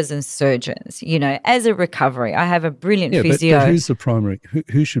doctors and surgeons, you know, as a recovery. I have a brilliant physio. But who's the primary?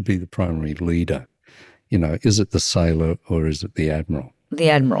 Who should be the primary leader? You know, is it the sailor or is it the admiral? The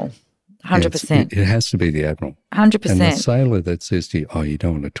Admiral. 100%. It has to be the Admiral. 100%. And the sailor that says to you, oh, you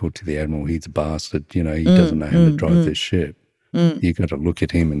don't want to talk to the Admiral, he's a bastard, he doesn't know how to drive this ship. You've got to look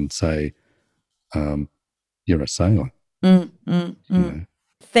at him and say, you're a sailor.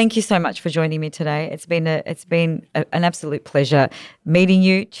 Thank you so much for joining me today. It's been an absolute pleasure meeting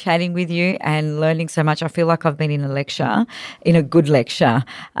you, chatting with you, and learning so much. I feel like I've been in a good lecture.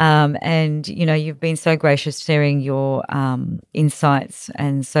 And you've been so gracious sharing your insights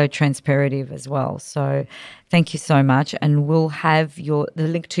and so transparent as well. So thank you so much. And we'll have the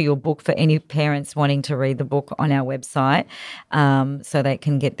link to your book for any parents wanting to read the book on our website, so they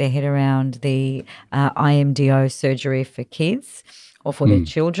can get their head around the IMDO surgery for kids or for their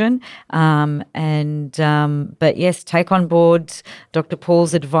children. But yes, take on board Dr.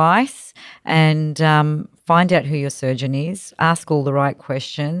 Paul's advice and find out who your surgeon is, ask all the right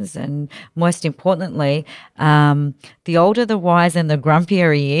questions, and most importantly, the older, the wiser, and the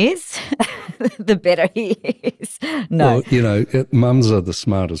grumpier he is, the better he is. No. Well, mums are the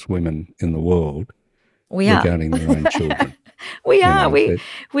smartest women in the world regarding their own children. We are.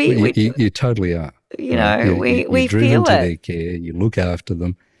 You totally are. We feel driven it. To their care. You look after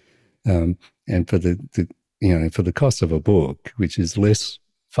them, and for for the cost of a book, which is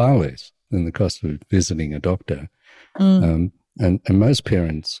far less than the cost of visiting a doctor, and most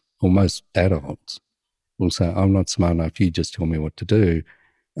parents or most adults will say, "I'm not smart enough. You just tell me what to do."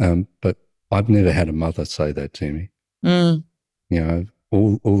 But I've never had a mother say that to me.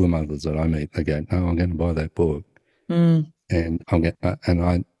 All the mothers that I meet, they go, "No, I'm going to buy that book." And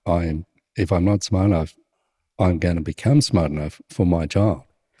if I'm not smart enough, I'm going to become smart enough for my child.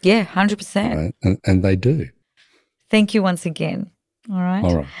 Yeah, 100%. And they do. Thank you once again. All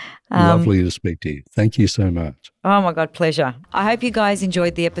right. Lovely to speak to you. Thank you so much. Oh my God, pleasure. I hope you guys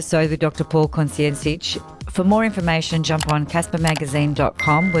enjoyed the episode with Dr. Paul Coceancig. For more information, jump on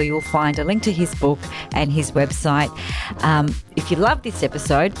caspermagazine.com, where you'll find a link to his book and his website. If you love this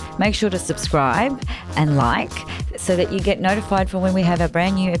episode, make sure to subscribe and like so that you get notified for when we have a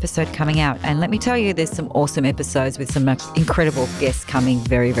brand new episode coming out. And let me tell you, there's some awesome episodes with some incredible guests coming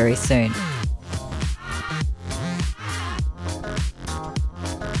very, very soon.